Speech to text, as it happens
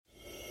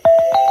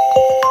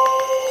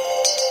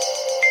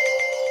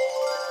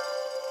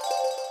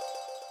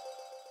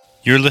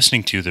You're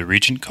listening to the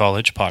Regent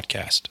College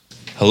Podcast.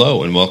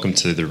 Hello, and welcome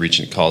to the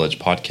Regent College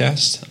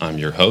Podcast. I'm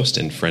your host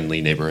and friendly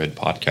neighborhood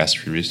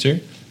podcast producer,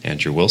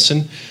 Andrew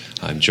Wilson.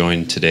 I'm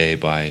joined today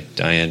by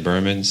Diane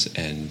Bermans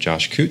and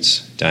Josh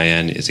Coots.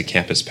 Diane is a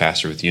campus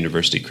pastor with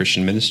University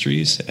Christian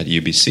Ministries at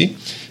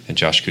UBC, and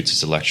Josh Coots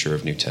is a lecturer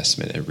of New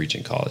Testament at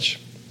Regent College.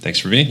 Thanks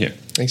for being here.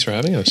 Thanks for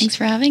having us. Thanks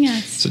for having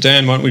us. So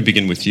Diane, why don't we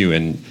begin with you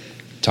and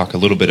talk a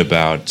little bit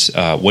about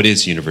what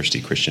is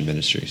University Christian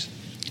Ministries?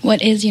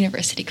 What is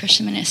University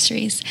Christian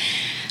Ministries?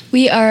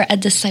 We are a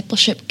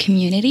discipleship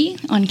community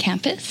on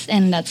campus,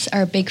 and that's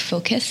our big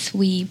focus.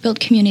 We build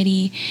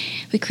community,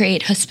 we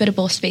create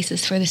hospitable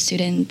spaces for the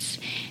students,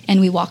 and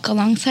we walk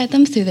alongside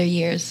them through their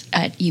years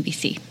at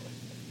UBC.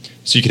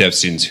 So you could have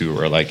students who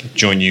are like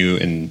join you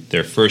in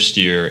their first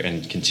year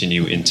and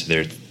continue into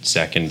their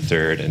second,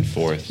 third, and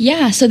fourth.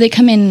 Yeah, so they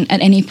come in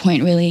at any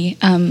point, really.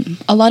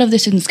 A lot of the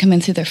students come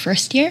in through their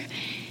first year,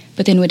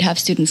 but then we'd have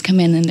students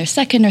come in their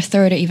second or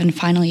third or even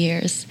final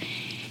years.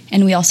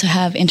 And we also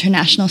have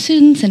international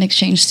students and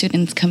exchange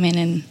students come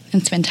in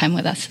and spend time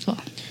with us as well.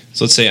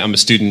 So let's say I'm a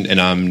student and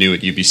I'm new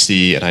at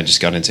UBC and I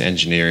just got into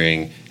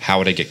engineering. How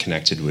would I get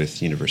connected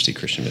with University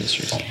Christian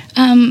Ministries?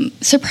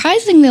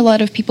 Surprisingly, a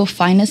lot of people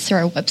find us through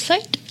our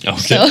website. Okay.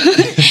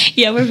 So,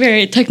 yeah, we're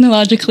very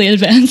technologically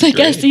advanced, I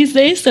guess, these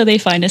days, so they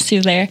find us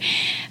through there.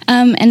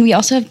 And we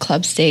also have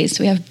club stays.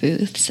 We have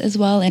booths as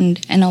well,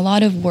 and a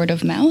lot of word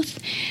of mouth.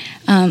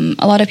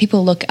 A lot of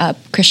people look up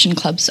Christian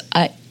clubs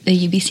at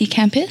the UBC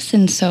campus,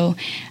 and so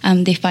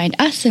they find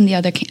us and the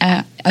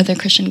other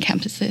Christian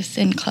campuses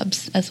and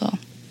clubs as well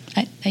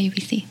at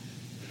UBC.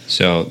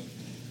 So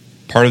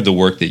part of the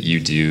work that you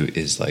do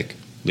is like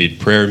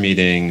lead prayer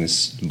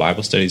meetings,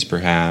 Bible studies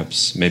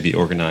perhaps, maybe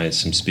organize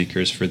some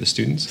speakers for the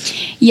students?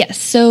 Yes,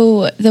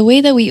 so the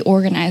way that we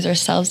organize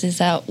ourselves is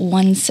that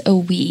once a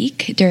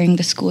week during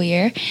the school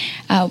year,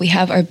 we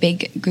have our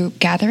big group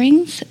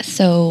gatherings.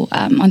 So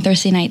on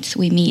Thursday nights,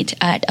 we meet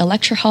at a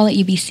lecture hall at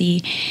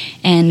UBC,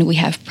 and we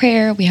have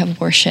prayer, we have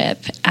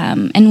worship.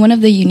 And one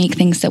of the unique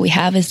things that we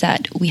have is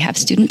that we have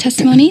student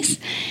testimonies.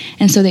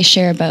 And so they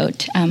share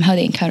about how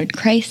they encountered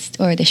Christ,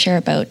 or they share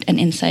about an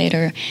insight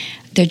or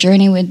their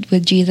journey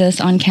with Jesus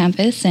on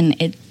campus, and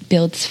it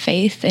builds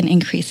faith and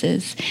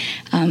increases.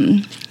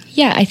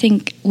 I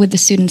think with the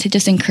students, it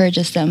just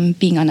encourages them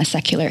being on a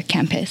secular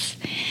campus.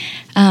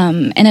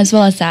 And as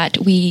well as that,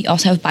 we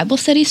also have Bible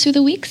studies through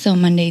the week. So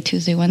Monday,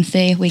 Tuesday,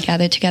 Wednesday, we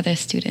gather together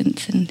as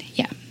students, and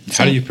yeah.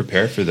 How do you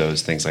prepare for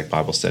those things like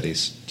Bible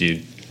studies?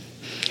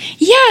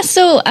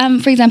 So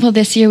for example,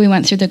 this year we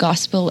went through the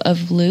Gospel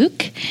of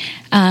Luke,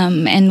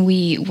 and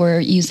we were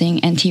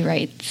using N.T.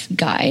 Wright's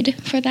guide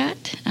for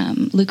that,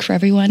 Luke for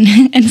Everyone.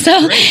 And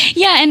so,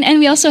 and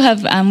we also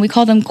have, we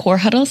call them core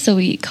huddles, so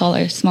we call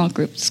our small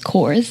groups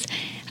cores.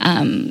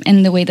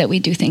 And the way that we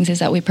do things is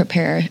that we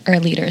prepare our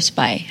leaders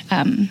by,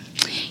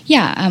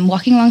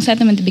 walking alongside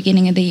them at the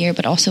beginning of the year,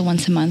 but also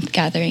once a month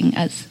gathering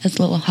as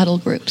little huddle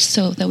groups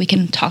so that we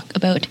can talk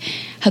about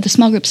how the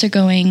small groups are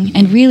going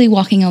and really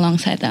walking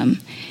alongside them.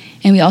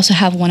 And we also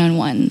have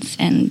one-on-ones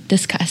and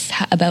discuss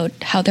about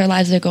how their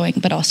lives are going,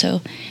 but also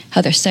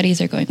how their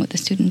studies are going with the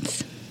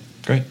students.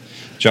 Great.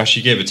 Josh,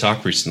 you gave a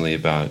talk recently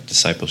about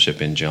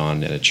discipleship in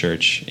John at a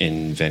church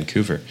in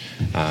Vancouver.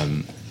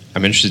 I'm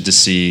interested to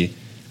see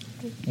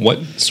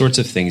what sorts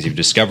of things you've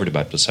discovered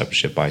about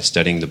discipleship by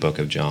studying the book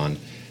of John,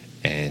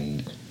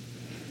 and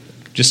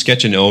just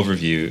sketch an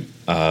overview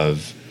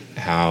of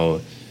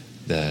how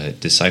the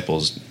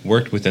disciples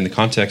worked within the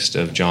context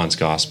of John's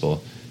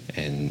gospel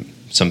and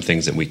some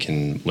things that we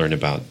can learn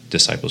about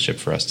discipleship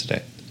for us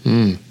today.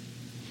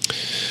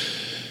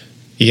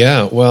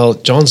 Yeah, well,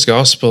 John's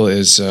gospel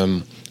is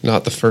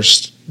not the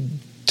first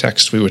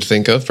text we would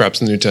think of. Perhaps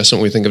in the New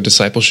Testament we think of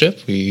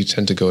discipleship. We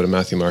tend to go to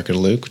Matthew, Mark, and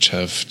Luke, which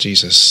have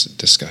Jesus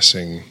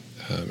discussing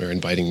or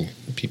inviting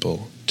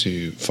people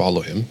to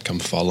follow him, come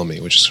follow me,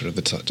 which is sort of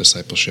the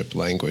discipleship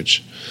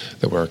language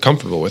that we're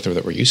comfortable with or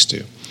that we're used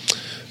to.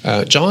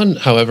 John,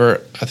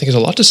 however, I think has a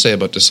lot to say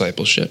about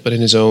discipleship, but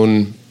in his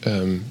own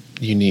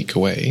unique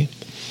way.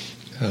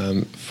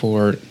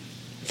 For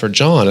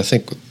John, I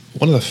think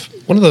one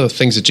of the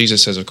things that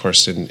Jesus says, of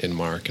course, in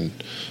Mark and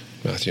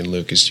Matthew and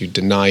Luke, is you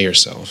deny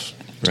yourself,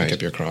 take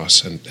up your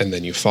cross, and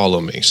then you follow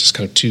me. So it's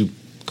kind of two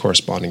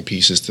corresponding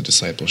pieces to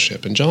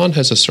discipleship. And John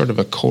has a sort of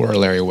a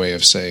corollary way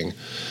of saying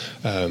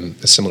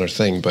a similar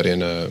thing, but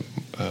in a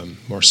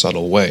more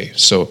subtle way.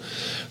 So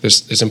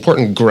there's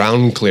important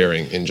ground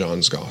clearing in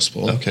John's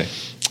gospel. Okay.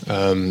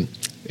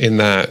 In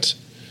that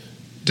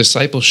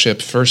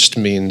discipleship first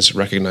means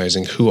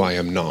recognizing who I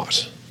am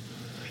not.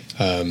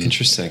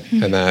 Interesting.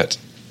 And that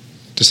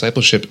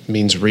discipleship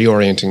means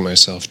reorienting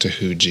myself to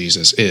who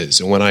Jesus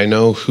is. And when I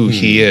know who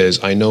he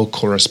is, I know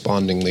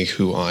correspondingly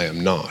who I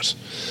am not.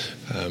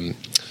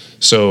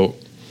 So,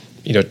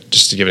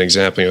 just to give an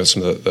example,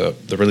 some of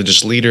the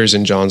religious leaders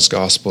in John's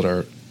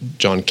gospel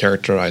John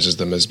characterizes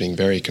them as being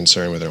very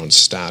concerned with their own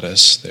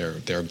status,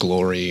 their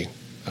glory,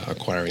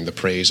 acquiring the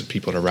praise of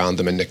people around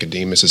them. And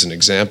Nicodemus is an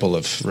example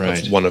of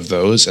Right. one of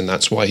those. And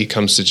that's why he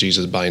comes to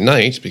Jesus by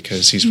night,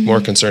 because he's more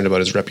concerned about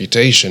his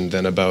reputation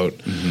than about,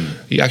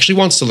 he actually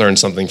wants to learn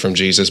something from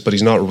Jesus, but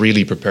he's not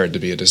really prepared to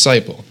be a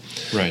disciple.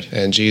 Right.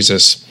 And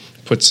Jesus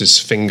puts his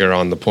finger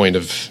on the point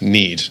of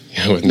need,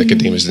 with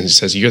Nicodemus, and he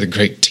says, "You're the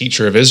great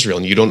teacher of Israel,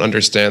 and you don't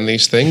understand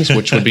these things,"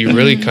 which would be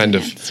really kind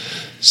of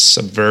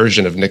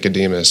subversion of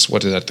Nicodemus,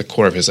 what is at the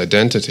core of his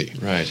identity.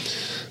 Right.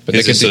 But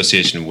His Nicode-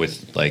 association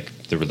with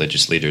like the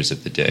religious leaders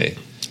of the day.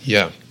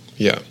 Yeah.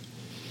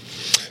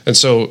 And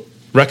so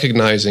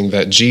recognizing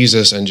that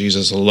Jesus and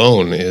Jesus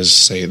alone is,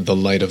 say, the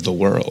light of the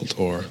world,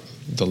 or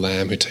the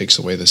Lamb who takes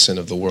away the sin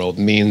of the world,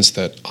 means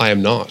that I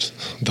am not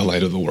the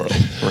light of the world.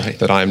 Right.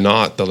 That I am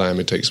not the Lamb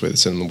who takes away the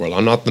sin of the world.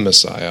 I'm not the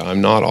Messiah.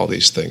 I'm not all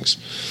these things.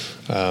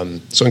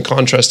 So in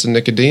contrast to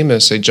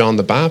Nicodemus, say, John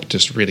the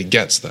Baptist really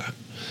gets that.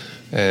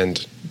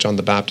 And John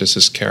the Baptist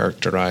is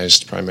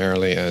characterized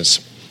primarily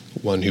as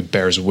one who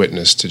bears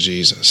witness to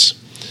Jesus.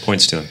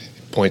 Points to him.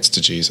 Points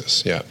to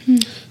Jesus, yeah.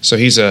 So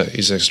he's a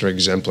sort of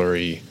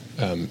exemplary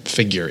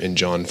figure in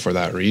John for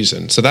that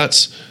reason. So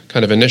that's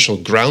kind of initial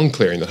ground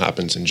clearing that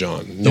happens in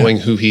John.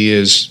 Knowing who he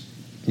is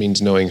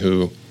means knowing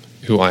who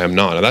I am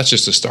not. And that's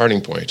just a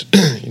starting point,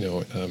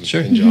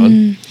 Sure. in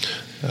John.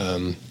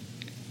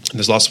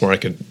 There's lots more I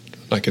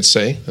could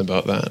say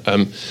about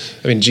that.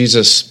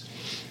 Jesus.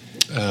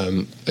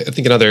 I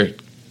think another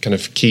kind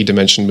of key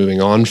dimension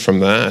moving on from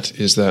that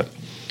is that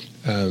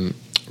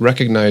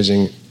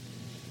recognizing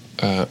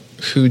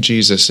who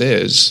Jesus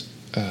is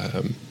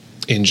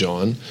in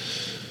John.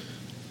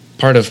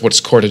 Part of what's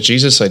core to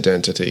Jesus'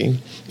 identity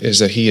is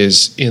that he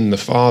is in the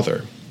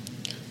Father.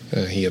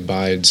 He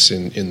abides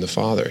in the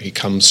Father. He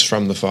comes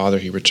from the Father.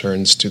 He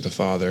returns to the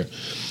Father.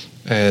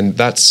 And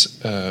that's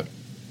kind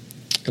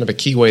of a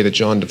key way that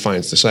John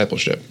defines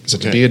discipleship. So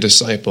to be a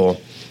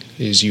disciple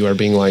is you are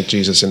being like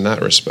Jesus in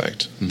that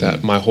respect,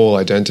 that my whole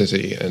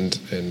identity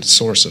and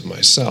source of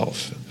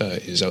myself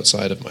is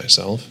outside of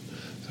myself.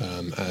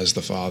 As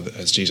the Father,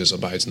 as Jesus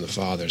abides in the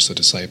Father, so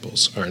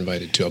disciples are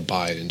invited to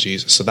abide in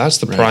Jesus. So that's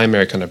the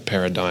primary kind of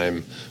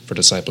paradigm for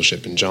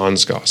discipleship in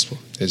John's Gospel,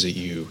 is that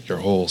your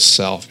whole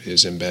self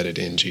is embedded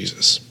in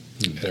Jesus,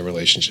 in a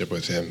relationship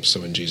with him.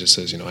 So when Jesus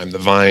says, I'm the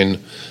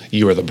vine,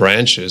 you are the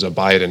branches,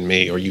 abide in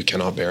me, or you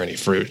cannot bear any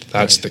fruit.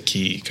 That's the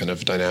key kind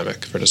of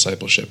dynamic for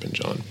discipleship in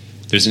John.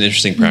 There's an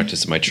interesting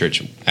practice in my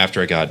church.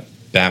 After I got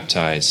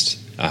baptized,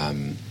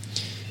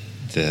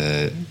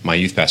 my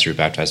youth pastor who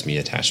baptized me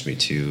attached me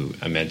to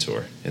a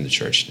mentor in the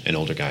church, an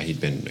older guy. He'd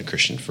been a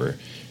Christian for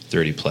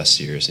 30 plus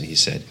years, and he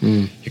said,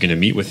 you're going to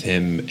meet with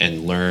him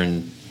and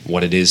learn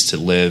what it is to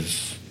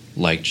live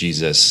like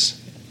Jesus,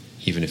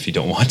 even if you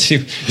don't want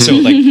to.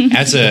 So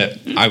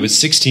I was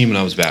 16 when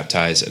I was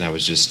baptized, and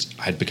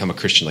I'd become a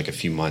Christian like a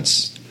few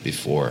months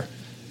before.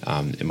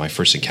 And my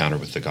first encounter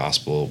with the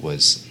gospel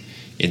was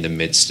in the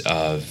midst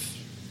of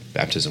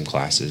baptism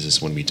classes,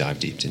 is when we dive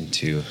deep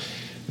into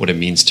what it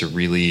means to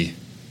really,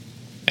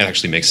 it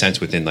actually makes sense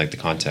within like the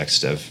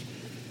context of,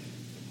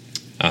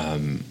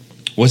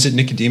 was it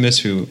Nicodemus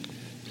who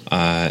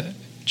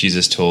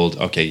Jesus told,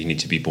 okay, you need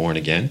to be born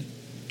again?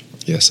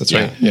 Yes, that's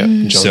right. Yeah,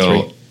 in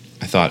John 3.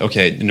 I thought,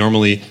 okay,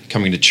 normally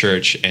coming to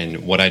church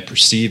and what I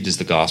perceived as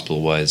the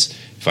gospel was,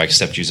 if I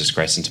accept Jesus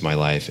Christ into my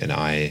life and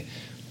I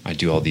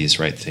do all these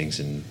right things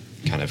and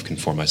kind of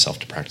conform myself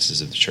to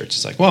practices of the church,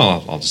 it's like,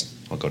 well,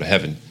 I'll go to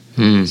heaven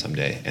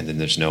someday. And then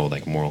there's no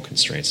like moral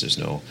constraints. There's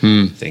no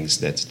things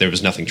there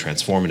was nothing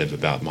transformative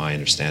about my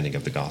understanding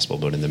of the gospel.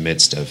 But in the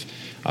midst of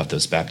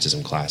those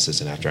baptism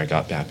classes, and after I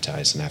got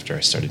baptized, and after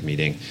I started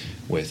meeting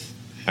with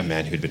a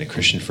man who'd been a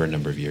Christian for a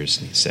number of years,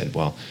 and he said,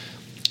 well,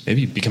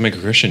 maybe becoming a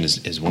Christian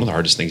is one of the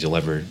hardest things you'll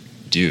ever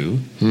do,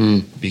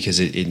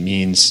 because it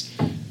means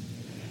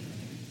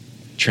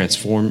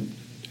transform.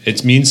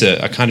 It means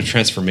a kind of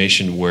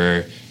transformation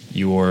where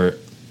you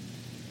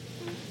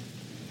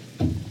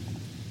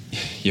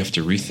have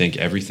to rethink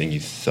everything you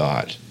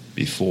thought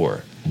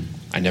before.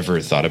 I never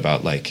thought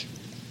about I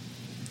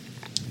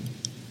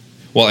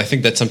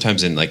think that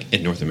sometimes in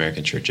North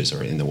American churches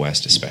or in the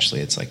West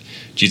especially, it's like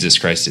Jesus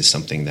Christ is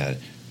something that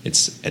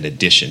it's an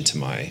addition to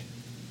my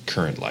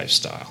current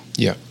lifestyle.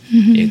 Yeah.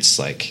 It's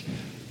like,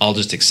 I'll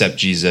just accept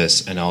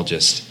Jesus and I'll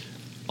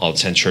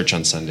attend church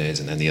on Sundays,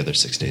 and then the other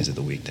 6 days of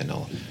the week, then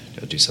I'll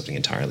do something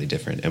entirely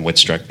different. And what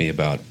struck me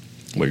about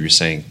what you're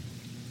saying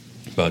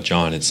about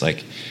John, it's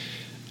like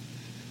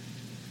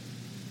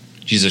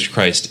Jesus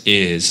Christ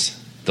is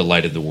the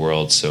light of the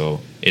world,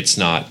 so it's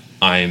not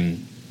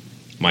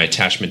my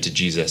attachment to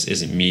Jesus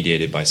isn't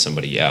mediated by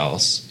somebody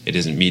else. It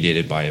isn't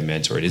mediated by a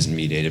mentor. It isn't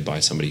mediated by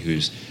somebody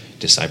who's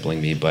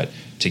discipling me. But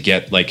to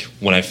get,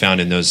 what I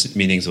found in those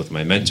meetings with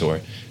my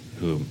mentor,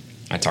 who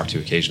I talk to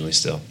occasionally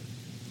still,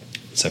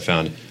 is I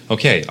found,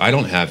 okay, I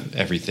don't have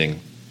everything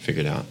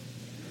figured out.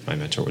 My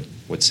mentor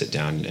would sit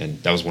down,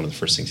 and that was one of the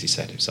first things he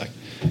said. He was like,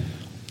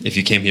 if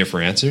you came here for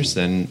answers,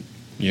 then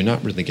you're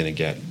not really going to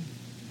get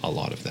a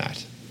lot of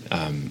that.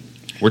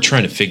 We're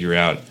trying to figure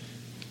out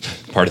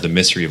part of the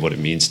mystery of what it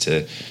means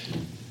to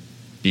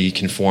be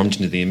conformed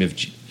into the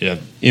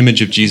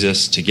image of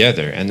Jesus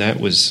together. And that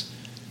was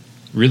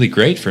really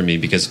great for me,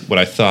 because what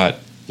I thought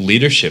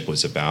leadership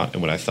was about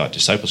and what I thought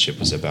discipleship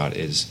was about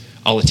is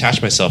I'll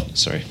attach myself to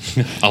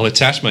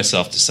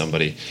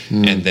somebody,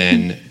 and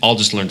then I'll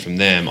just learn from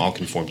them. I'll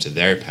conform to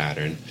their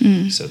pattern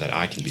so that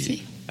I can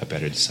be a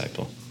better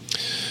disciple.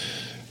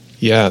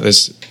 Yeah,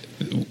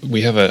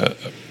 we have a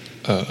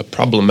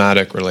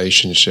problematic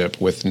relationship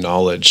with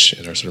knowledge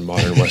in our sort of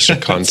modern Western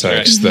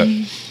context. That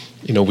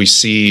we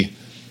see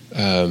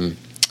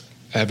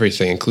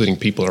everything, including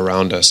people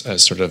around us,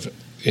 as sort of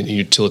in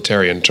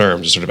utilitarian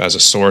terms, sort of as a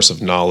source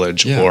of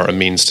knowledge or a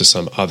means to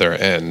some other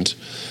end.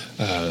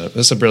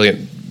 That's a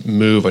brilliant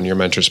move on your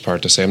mentor's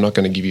part to say, I'm not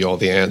going to give you all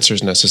the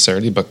answers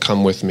necessarily, but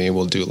come with me,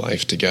 we'll do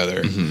life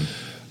together. And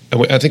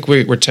I think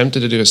we're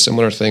tempted to do a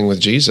similar thing with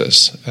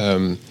Jesus,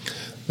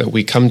 that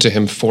we come to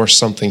him for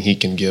something he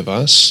can give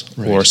us,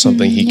 or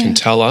something he can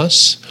tell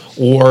us,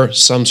 or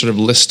some sort of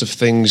list of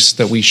things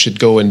that we should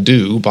go and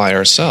do by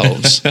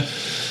ourselves.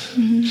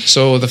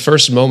 So the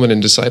first moment in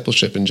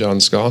discipleship in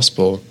John's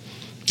Gospel,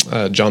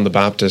 John the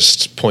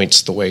Baptist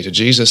points the way to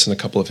Jesus, and a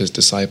couple of his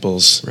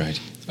disciples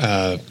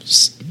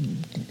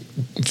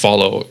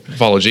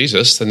follow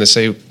Jesus, and they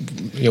say,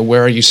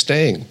 where are you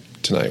staying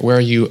tonight? Where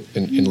are you,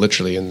 in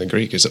literally in the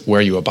Greek, is it where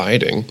are you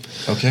abiding?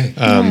 Okay.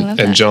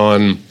 And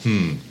John,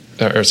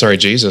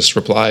 Jesus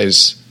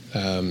replies,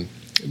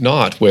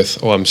 not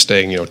with, I'm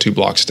staying, 2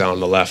 blocks down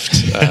the left,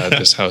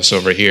 this house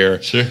over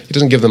here. Sure. He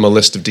doesn't give them a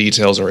list of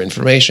details or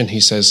information. He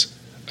says,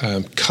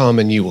 come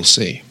and you will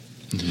see,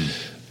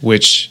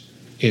 which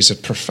is a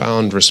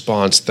profound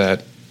response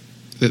that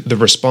the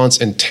response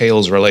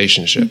entails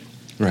relationship.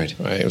 Right?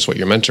 It's what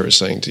your mentor is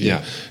saying to you.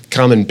 Yeah.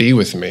 Come and be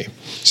with me,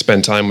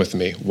 spend time with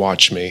me,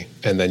 watch me,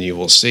 and then you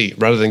will see.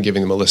 Rather than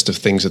giving them a list of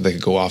things that they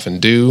could go off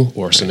and do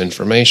or some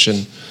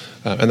information,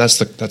 and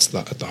that's at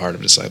the heart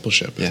of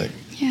discipleship. I think.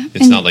 Yeah.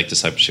 It's not like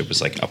discipleship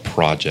was like a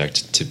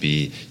project to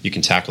be. You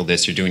can tackle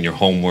this. You're doing your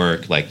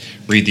homework, like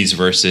read these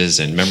verses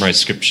and memorize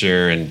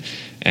scripture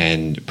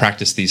and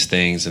practice these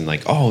things, and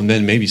and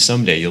then maybe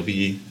someday you'll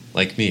be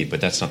like me.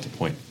 But that's not the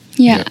point.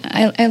 Yeah.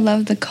 I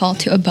love the call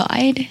to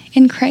abide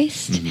in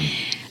Christ.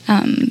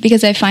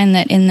 Because I find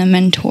that in the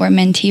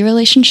mentor-mentee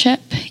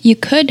relationship, you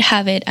could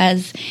have it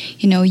as,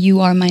 you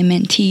are my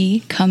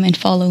mentee, come and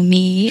follow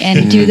me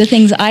and do the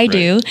things I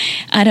do.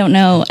 I don't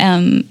know.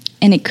 And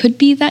it could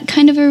be that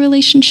kind of a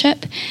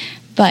relationship.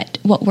 But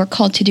what we're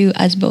called to do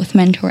as both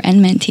mentor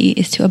and mentee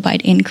is to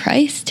abide in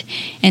Christ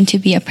and to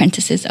be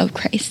apprentices of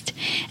Christ.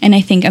 And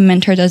I think a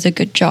mentor does a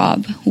good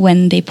job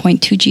when they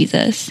point to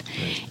Jesus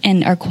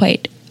and are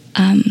quite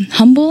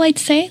humble, I'd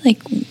say,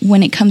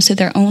 when it comes to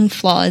their own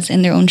flaws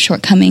and their own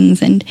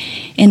shortcomings and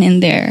in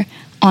their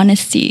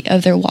honesty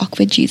of their walk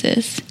with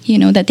Jesus,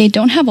 that they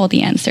don't have all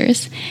the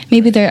answers.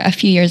 Maybe they're a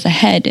few years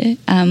ahead,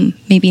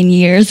 maybe in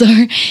years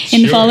or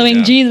in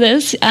following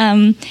Jesus.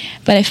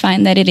 But I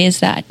find that it is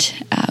that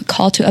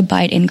call to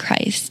abide in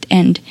Christ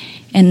and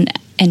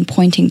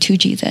pointing to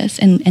Jesus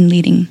and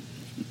leading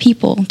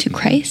people to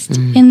Christ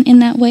in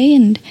that way.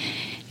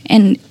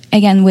 And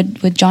again,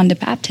 with John the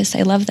Baptist,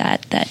 I love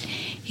that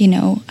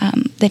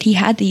that he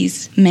had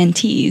these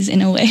mentees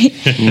in a way.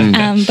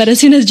 But as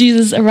soon as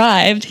Jesus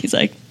arrived,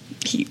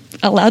 he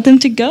allowed them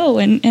to go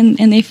and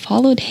they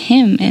followed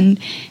him. And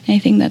I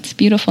think that's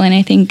beautiful. And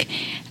I think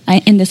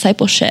in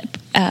discipleship,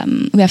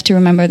 we have to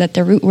remember that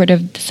the root word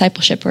of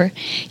discipleship, or,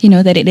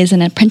 that it is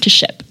an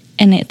apprenticeship.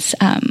 And it's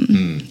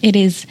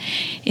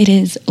it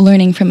is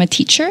learning from a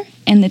teacher,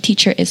 and the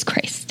teacher is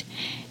Christ.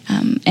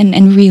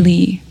 And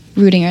really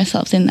rooting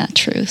ourselves in that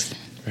truth.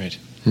 Right.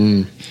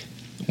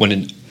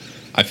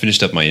 I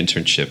finished up my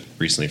internship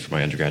recently for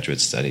my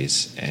undergraduate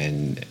studies,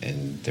 and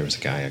there was a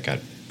guy I got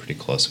pretty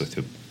close with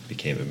who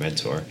became a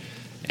mentor,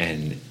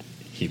 and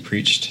he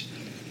preached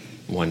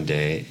one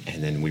day,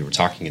 and then we were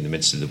talking in the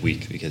midst of the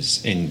week,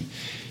 because in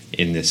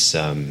this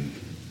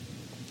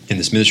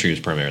ministry was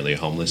primarily a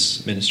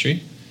homeless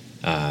ministry,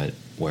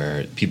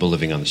 where people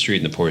living on the street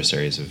in the poorest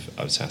areas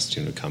of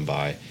Saskatoon would come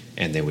by,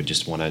 and they would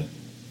just want to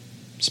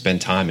spend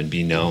time and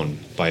be known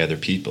by other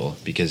people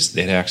because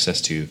they had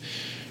access to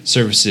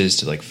services,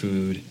 to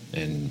food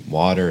and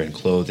water and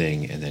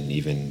clothing, and then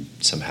even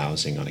some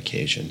housing on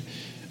occasion.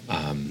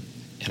 And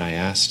I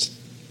asked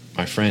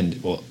my friend,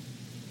 well,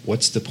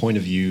 what's the point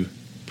of you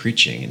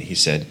preaching? And he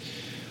said,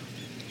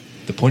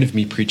 the point of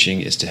me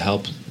preaching is to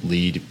help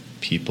lead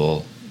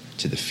people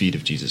to the feet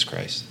of Jesus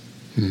Christ.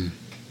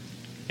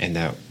 And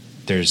that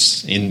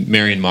there's, in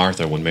Mary and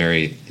Martha, when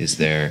Mary is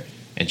there,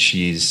 and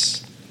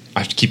I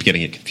have to keep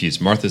getting it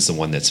confused. Martha's the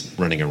one that's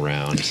running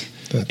around.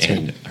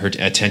 Her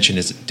attention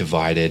is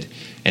divided,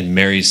 and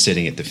Mary's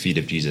sitting at the feet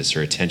of Jesus.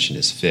 Her attention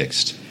is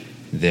fixed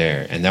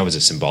there, and that was a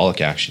symbolic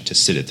action to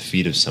sit at the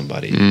feet of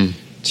somebody,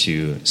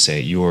 to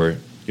say, you're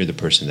the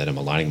person that I'm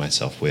aligning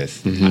myself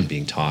with. I'm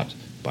being taught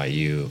by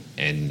you.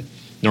 And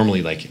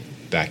normally,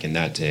 back in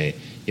that day,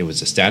 it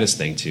was a status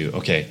thing to,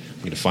 okay, I'm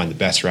going to find the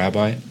best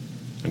rabbi,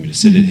 I'm going to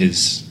sit at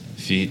his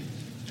feet,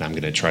 and I'm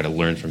going to try to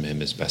learn from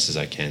him as best as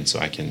I can, so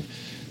I can.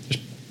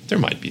 There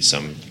might be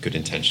some good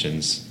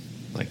intentions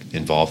like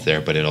involved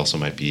there, but it also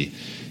might be,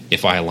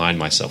 if I align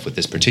myself with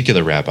this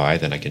particular rabbi,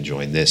 then I can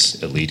join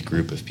this elite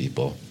group of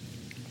people.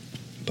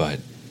 But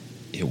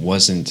it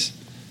wasn't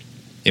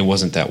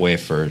that way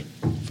for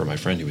my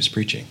friend who was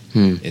preaching.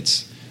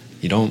 It's,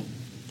 you don't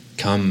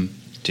come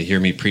to hear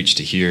me preach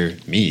to hear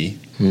me,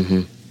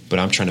 but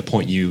I'm trying to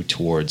point you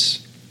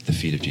towards the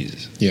feet of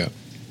Jesus. Yeah.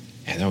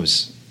 And that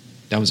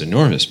was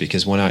enormous,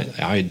 because when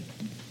I've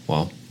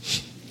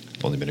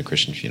only been a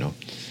Christian,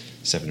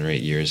 7 or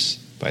 8 years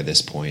by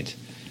this point.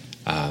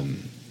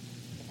 And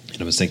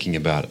I was thinking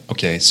about,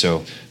 okay,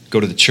 so go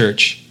to the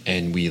church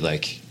and we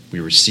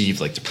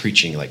receive like the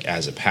preaching like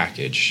as a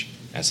package,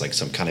 as like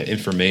some kind of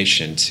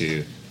information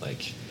to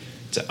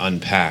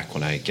unpack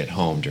when I get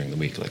home during the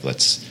week. Like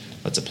let's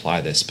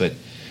apply this. But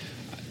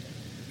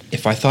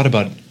if I thought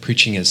about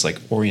preaching as like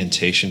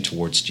orientation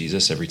towards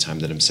Jesus every time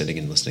that I'm sitting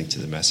and listening to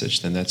the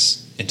message, then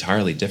that's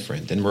entirely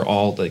different. Then we're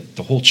all like,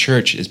 the whole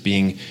church is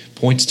being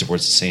points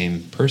towards the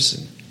same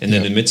person. And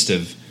then in the midst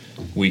of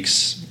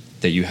weeks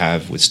that you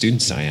have with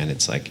students, Diane,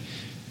 it's like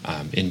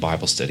in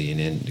Bible study and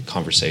in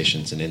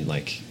conversations and in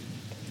like,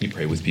 you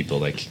pray with people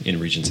like in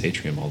Regent's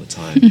Atrium all the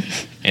time.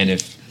 And I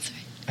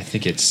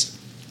think it's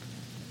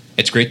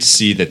great to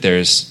see that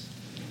there's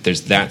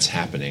that's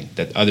happening,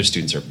 that other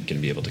students are going to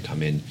be able to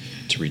come in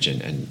to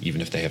Regent, and even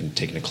if they haven't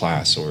taken a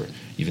class or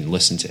even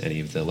listened to any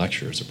of the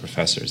lecturers or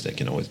professors, they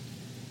can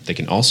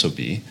also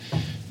be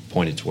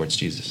pointed towards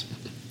Jesus.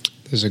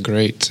 There's a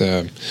great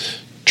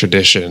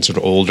tradition, sort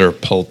of older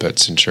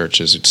pulpits in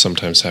churches who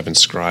sometimes have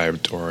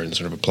inscribed or in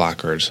sort of a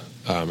placard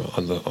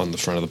on the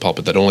front of the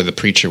pulpit that only the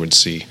preacher would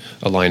see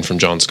a line from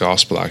John's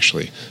Gospel,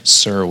 actually,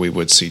 "Sir, we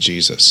would see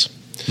Jesus,"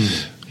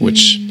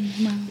 which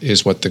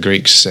is what the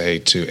Greeks say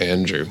to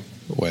Andrew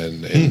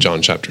when in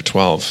John chapter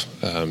 12.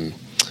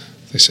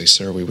 They say,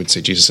 "Sir, we would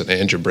see Jesus," and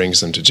Andrew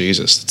brings them to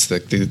Jesus. It's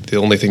the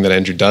only thing that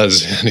Andrew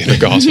does in any of the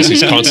Gospels.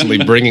 He's constantly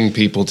bringing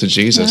people to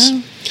Jesus.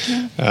 Wow.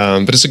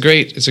 Yeah. But it's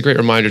a great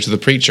reminder to the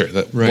preacher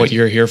that what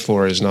you're here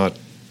for is not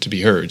to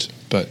be heard,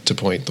 but to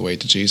point the way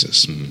to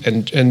Jesus.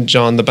 And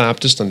John the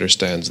Baptist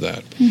understands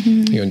that.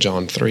 In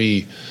John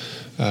 3,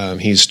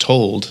 he's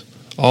told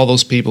all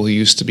those people who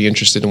used to be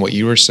interested in what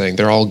you were saying,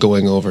 they're all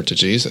going over to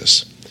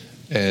Jesus.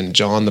 And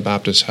John the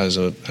Baptist has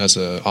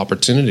a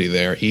opportunity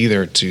there,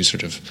 either to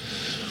sort of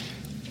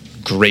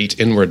grate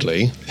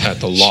inwardly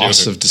at the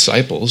loss of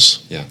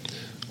disciples,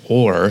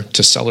 or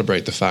to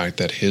celebrate the fact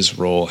that his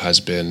role has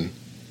been,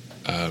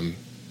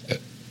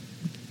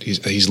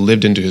 he's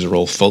lived into his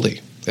role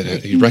fully.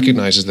 That he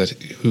recognizes that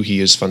who he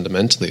is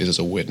fundamentally is as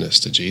a witness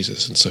to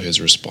Jesus, and so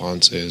his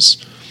response is,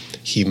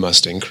 "He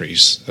must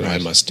increase, and I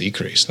must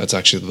decrease." That's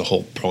actually the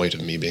whole point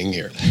of me being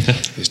here,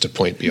 is to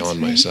point beyond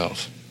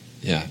myself.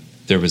 Yeah,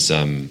 there's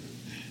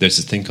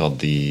this thing called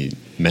the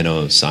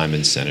Menno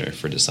Simons Center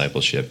for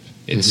Discipleship.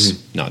 It's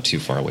not too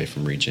far away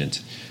from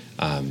Regent,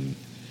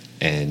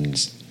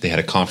 and they had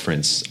a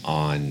conference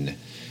on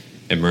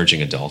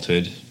emerging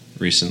adulthood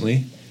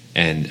recently,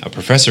 and a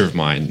professor of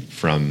mine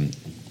from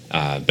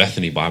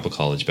Bethany Bible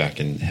College back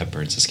in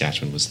Hepburn,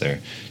 Saskatchewan, was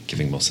there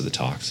giving most of the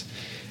talks.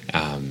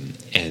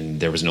 And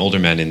there was an older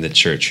man in the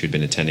church who'd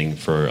been attending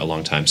for a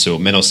long time. So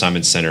Menno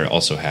Simons Center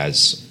also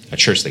has a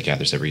church that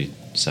gathers every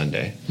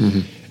Sunday.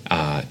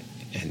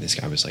 And this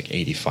guy was like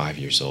 85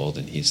 years old,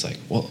 and he's like,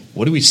 "Well,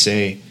 what do we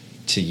say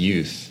to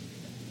youth?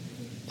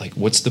 Like,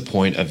 what's the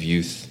point of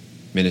youth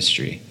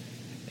ministry?"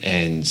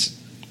 And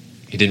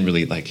he didn't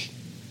really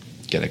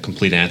get a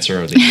complete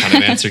answer or the kind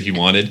of answer he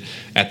wanted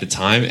at the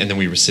time. And then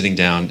we were sitting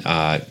down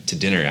to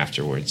dinner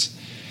afterwards,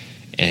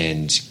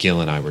 and Gil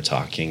and I were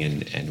talking,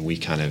 and we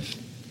kind of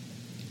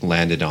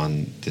landed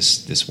on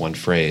this one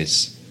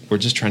phrase: we're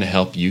just trying to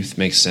help youth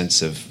make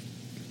sense of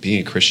being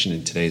a Christian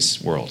in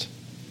today's world.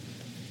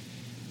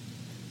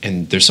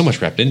 And there's so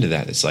much wrapped into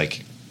that. It's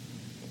like,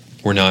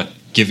 we're not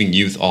giving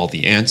youth all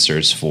the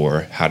answers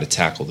for how to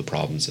tackle the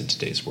problems in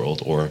today's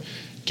world, or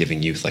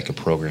giving youth like a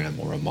program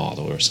or a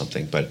model or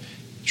something, but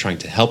trying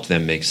to help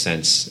them make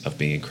sense of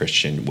being a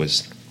Christian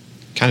was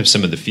kind of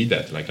some of the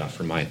feedback that I got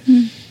from my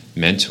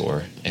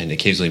mentor. And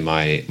occasionally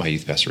my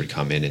youth pastor would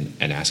come in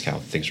and ask how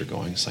things are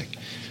going. It's like,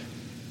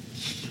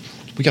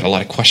 we got a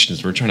lot of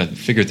questions. We're trying to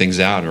figure things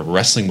out or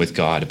wrestling with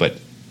God, but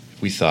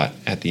we thought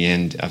at the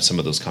end of some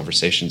of those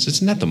conversations,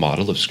 isn't that the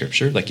model of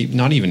Scripture? Like,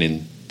 not even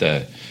in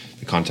the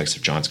context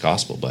of John's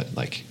Gospel, but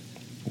like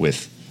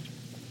with,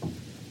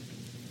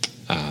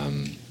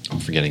 I'm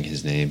forgetting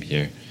his name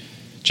here,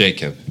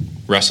 Jacob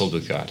wrestled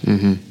with God,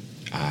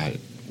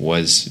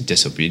 was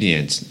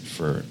disobedient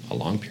for a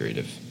long period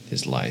of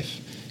his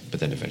life, but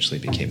then eventually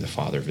became the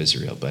father of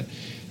Israel. But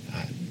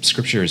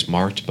Scripture is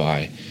marked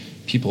by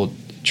people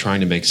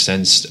trying to make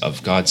sense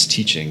of God's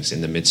teachings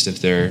in the midst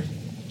of their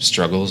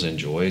struggles and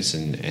joys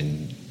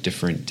and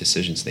different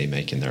decisions they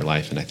make in their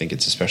life. And I think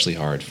it's especially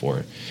hard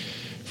for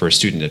a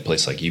student at a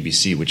place like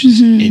UBC, which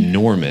is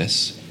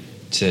enormous,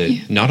 to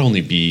not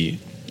only be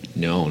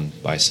known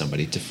by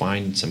somebody, to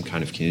find some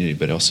kind of community,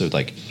 but also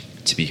like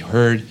to be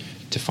heard,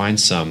 to find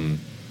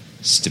some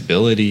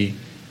stability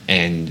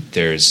And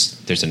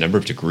there's a number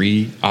of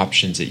degree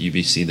options at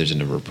UBC. There's a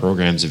number of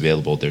programs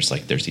available.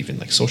 There's even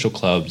like social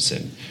clubs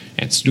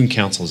and student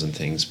councils and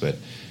things, but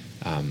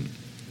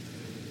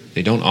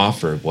they don't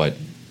offer what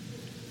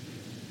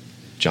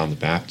John the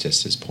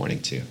Baptist is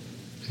pointing to.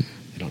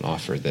 They don't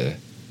offer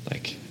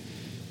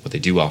what they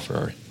do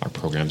offer are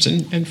programs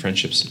and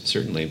friendships,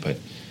 certainly, but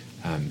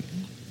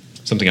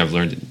something I've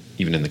learned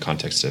even in the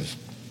context of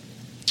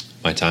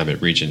my time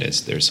at Regent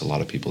is there's a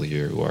lot of people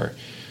here who are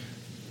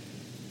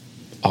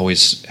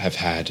always have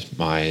had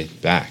my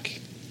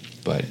back,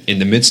 but in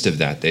the midst of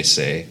that they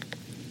say,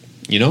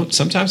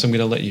 sometimes I'm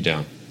going to let you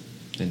down,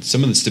 and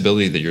some of the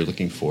stability that you're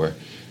looking for,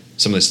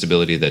 some of the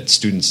stability that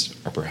students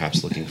are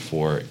perhaps looking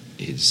for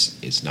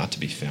is not to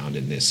be found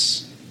in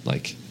this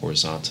like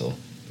horizontal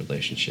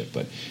relationship.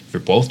 But if we're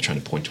both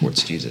trying to point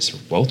towards Jesus, we're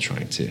both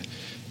trying to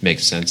make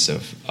sense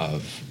of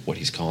what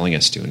he's calling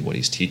us to and what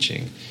he's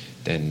teaching,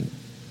 then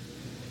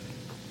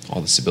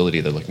all the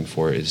stability they're looking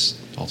for is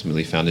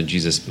ultimately found in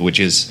Jesus,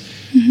 which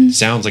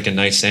sounds like a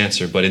nice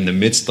answer, but in the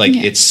midst,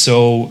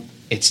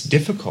 it's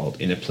difficult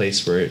in a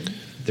place where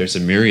there's a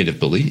myriad of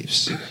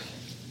beliefs.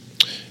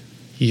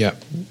 Yeah.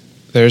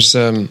 There's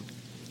one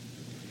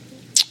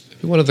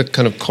of the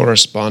kind of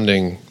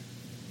corresponding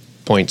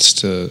points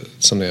to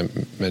something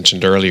I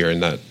mentioned earlier,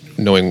 in that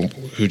knowing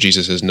who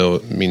Jesus is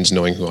means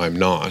knowing who I'm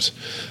not.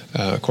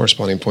 A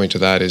corresponding point to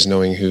that is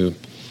knowing who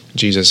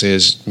Jesus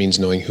is means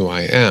knowing who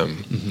I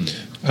am.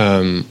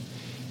 Mm-hmm.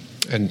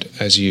 And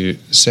as you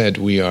said,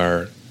 we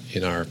are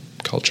in our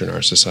culture, in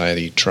our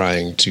society,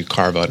 trying to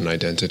carve out an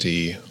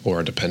identity or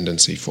a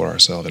dependency for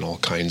ourselves in all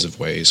kinds of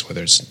ways,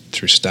 whether it's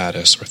through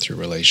status or through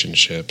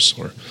relationships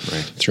or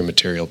through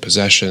material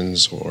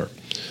possessions or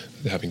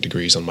having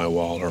degrees on my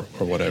wall or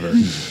whatever.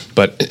 Mm-hmm.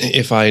 But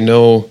if I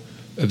know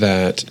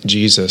that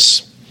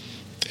Jesus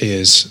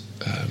is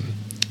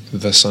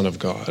the Son of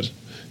God,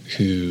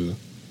 who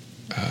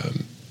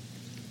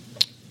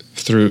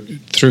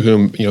through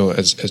whom,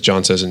 as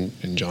John says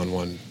in John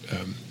 1,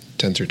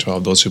 10 through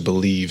 12, those who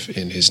believe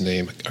in his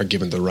name are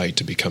given the right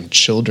to become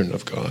children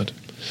of God,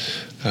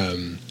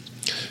 and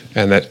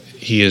that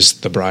he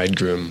is the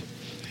bridegroom,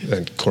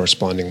 and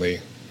correspondingly,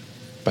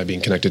 by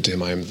being connected to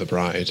him, I am the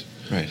bride,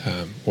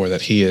 or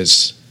that he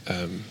is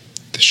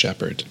the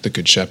shepherd, the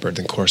good shepherd,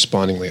 then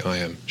correspondingly I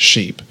am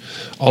sheep.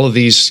 All of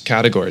these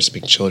categories,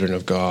 being children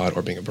of God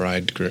or being a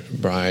bride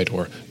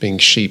or being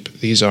sheep,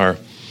 these are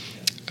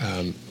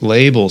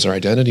labels or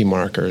identity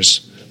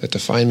markers that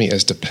define me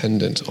as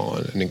dependent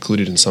on and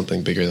included in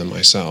something bigger than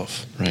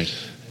myself. Right.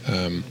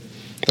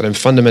 That I'm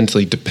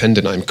fundamentally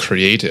dependent. I'm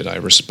created. I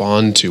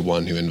respond to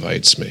one who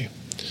invites me.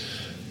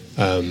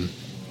 And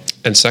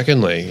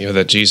secondly,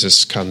 that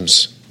Jesus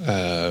comes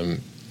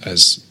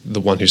as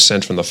the one who's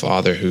sent from the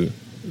Father, who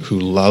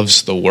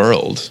loves the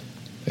world.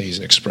 He's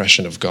an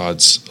expression of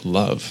God's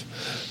love.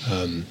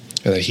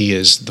 And that he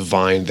is the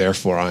vine,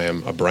 therefore I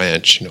am a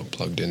branch,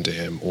 plugged into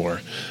him,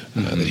 or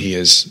that he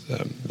is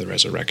the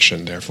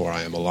resurrection, therefore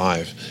I am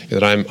alive.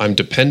 That I'm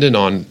dependent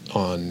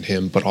on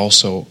him, but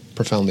also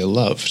profoundly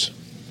loved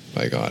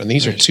by God. And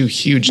these are two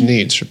huge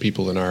needs for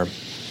people in our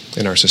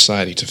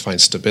society, to find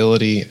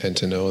stability and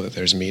to know that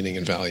there's meaning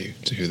and value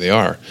to who they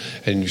are.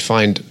 And you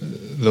find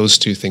those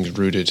two things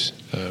rooted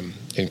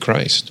in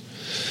Christ,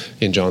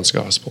 in John's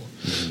gospel.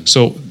 Mm-hmm.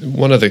 So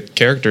one of the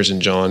characters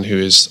in John, who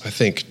is, I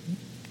think,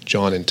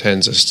 John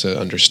intends us to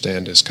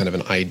understand as kind of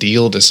an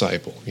ideal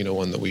disciple,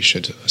 one that we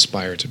should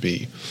aspire to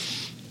be,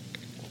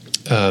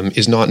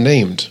 is not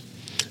named.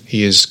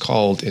 He is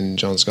called in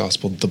John's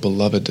gospel the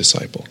beloved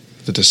disciple,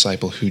 the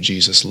disciple who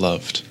Jesus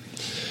loved.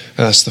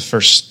 And that's the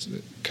first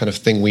kind of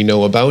thing we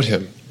know about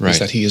him, is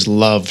that he is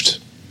loved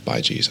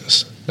by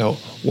Jesus. Now,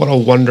 what a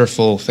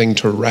wonderful thing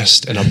to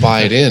rest and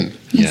abide in.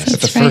 Yes.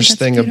 That the first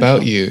thing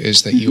about you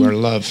is that you are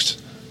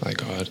loved by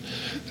God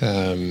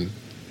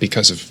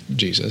because of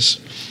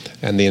Jesus,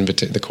 and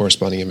the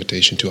corresponding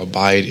invitation to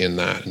abide in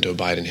that and to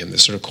abide in him. The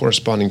sort of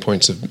corresponding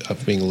points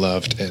of being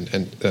loved and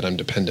that I'm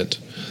dependent.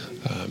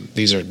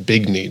 These are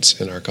big needs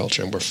in our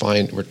culture, and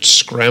we're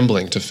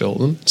scrambling to fill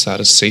them,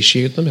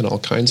 satiate them in all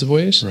kinds of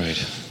ways.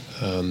 Right.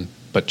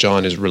 But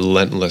John is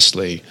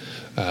relentlessly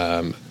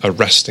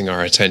arresting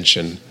our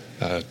attention,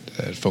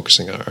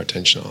 focusing our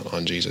attention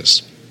on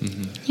Jesus.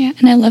 Mm-hmm. Yeah,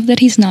 and I love that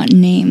he's not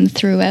named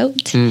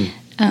throughout,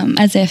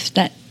 as if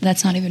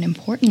that's not even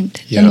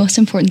important. Yeah. The most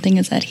important thing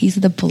is that he's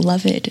the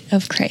beloved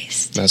of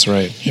Christ. That's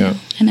right, yeah.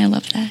 And I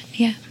love that,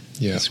 yeah.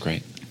 Yeah. That's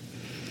great.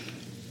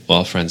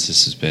 Well, friends,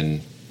 this has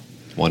been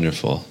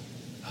wonderful.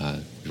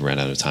 We ran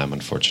out of time,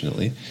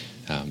 unfortunately.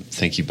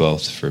 Thank you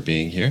both for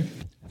being here.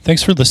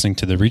 Thanks for listening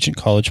to the Regent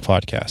College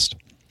podcast.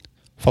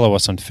 Follow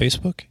us on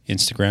Facebook,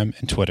 Instagram,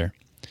 and Twitter.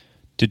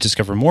 To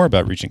discover more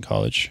about Regent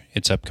College,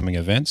 its upcoming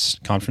events,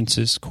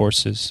 conferences,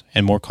 courses,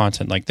 and more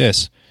content like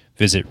this,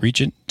 visit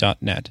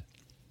regent.net.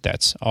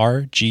 That's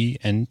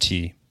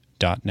RGNT.net.